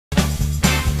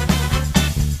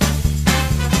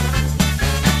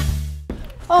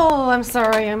I'm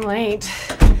sorry I'm late.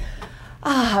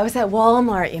 I was at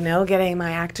Walmart, getting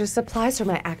my actor's supplies for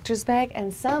my actor's bag,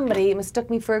 and somebody mistook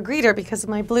me for a greeter because of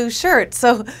my blue shirt.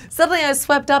 So suddenly I was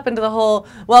swept up into the whole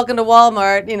welcome to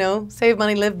Walmart, save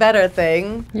money, live better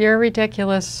thing. You're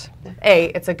ridiculous. A,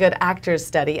 it's a good actor's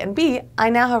study, and B, I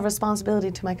now have responsibility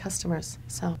to my customers,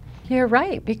 so. You're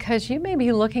right, because you may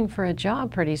be looking for a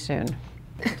job pretty soon.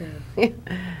 Well,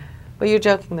 you're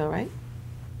joking though, right?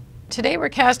 Today we're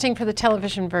casting for the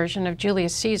television version of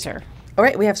Julius Caesar. All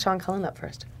right, we have Sean Cullen up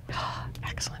first.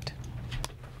 Excellent.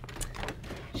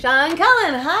 Sean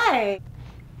Cullen, hi.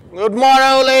 Good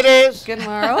morrow, ladies. Good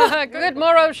morrow. Good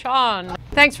morrow, Sean.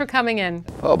 Thanks for coming in.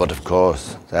 Oh, but of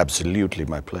course, absolutely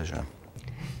my pleasure.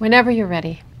 Whenever you're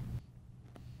ready.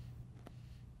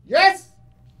 Yes?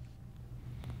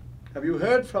 Have you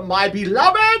heard from my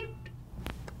beloved?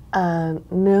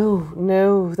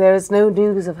 No, there is no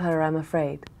news of her, I'm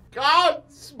afraid.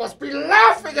 Gods must be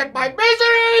laughing at my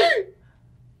misery!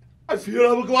 I fear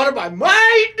I will go out of my mind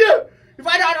if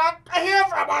I don't hear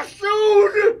from her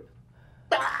soon!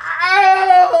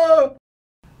 Ah!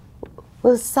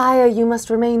 Well, sire, you must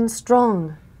remain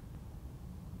strong.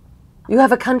 You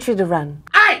have a country to run.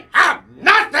 I have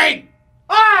nothing!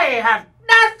 I have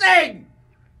nothing!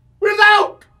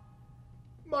 Without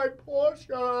my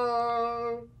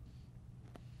Portia!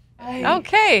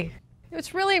 Okay.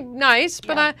 It's really nice,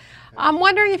 but I'm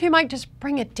wondering if you might just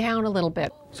bring it down a little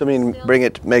bit. So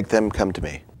make them come to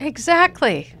me.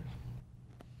 Exactly.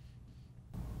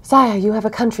 Sire, you have a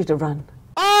country to run.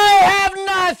 I have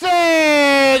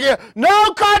nothing!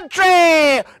 No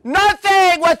country!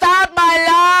 Nothing without my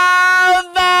love!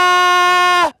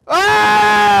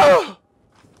 Oh!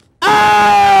 Oh!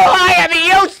 I am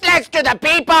useless to the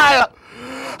people!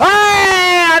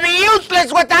 I am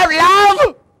useless without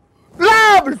love!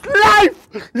 Love is life!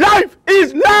 Life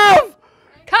is love!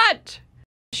 Cut!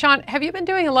 Sean, have you been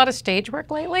doing a lot of stage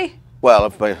work lately? Well,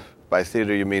 if by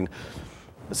theater you mean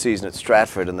a season at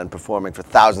Stratford and then performing for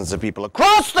thousands of people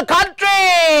across the country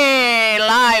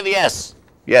live, yes.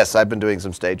 Yes, I've been doing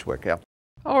some stage work, yeah.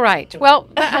 All right. Well,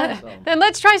 then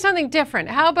let's try something different.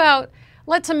 How about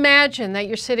let's imagine that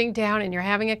you're sitting down and you're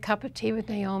having a cup of tea with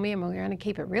Naomi, and we're going to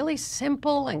keep it really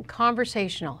simple and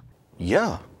conversational.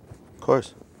 Yeah, of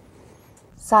course.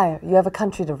 Sire, you have a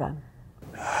country to run.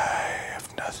 I have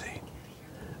nothing.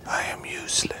 I am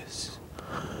useless.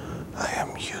 I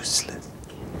am useless.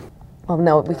 Oh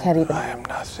no, we can't even. I am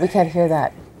nothing. We can't hear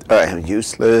that. I am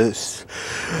useless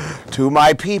to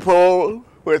my people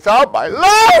without my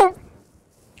love.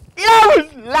 Love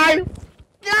is life.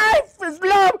 Life is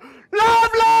love.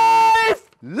 Love, life.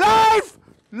 Life,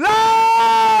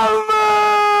 love.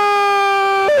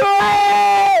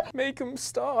 Make him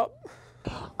stop.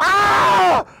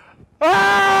 Ah!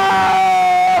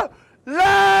 Ah!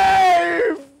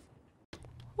 Life!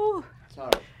 Ooh.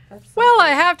 Well, I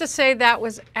have to say that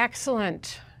was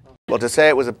excellent. Well, to say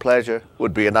it was a pleasure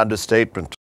would be an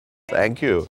understatement. Thank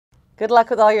you. Good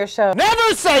luck with all your shows.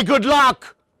 Never say good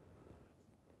luck!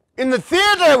 In the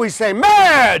theater, we say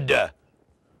mad!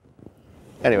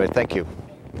 Anyway, thank you.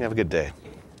 Have a good day.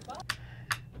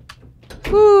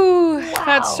 Ooh,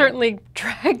 that certainly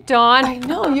dragged on. I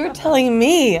know, you're telling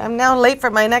me. I'm now late for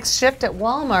my next shift at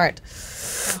Walmart.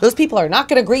 Those people are not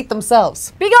going to greet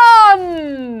themselves. Be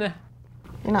gone!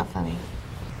 You're not funny.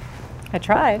 I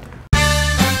tried.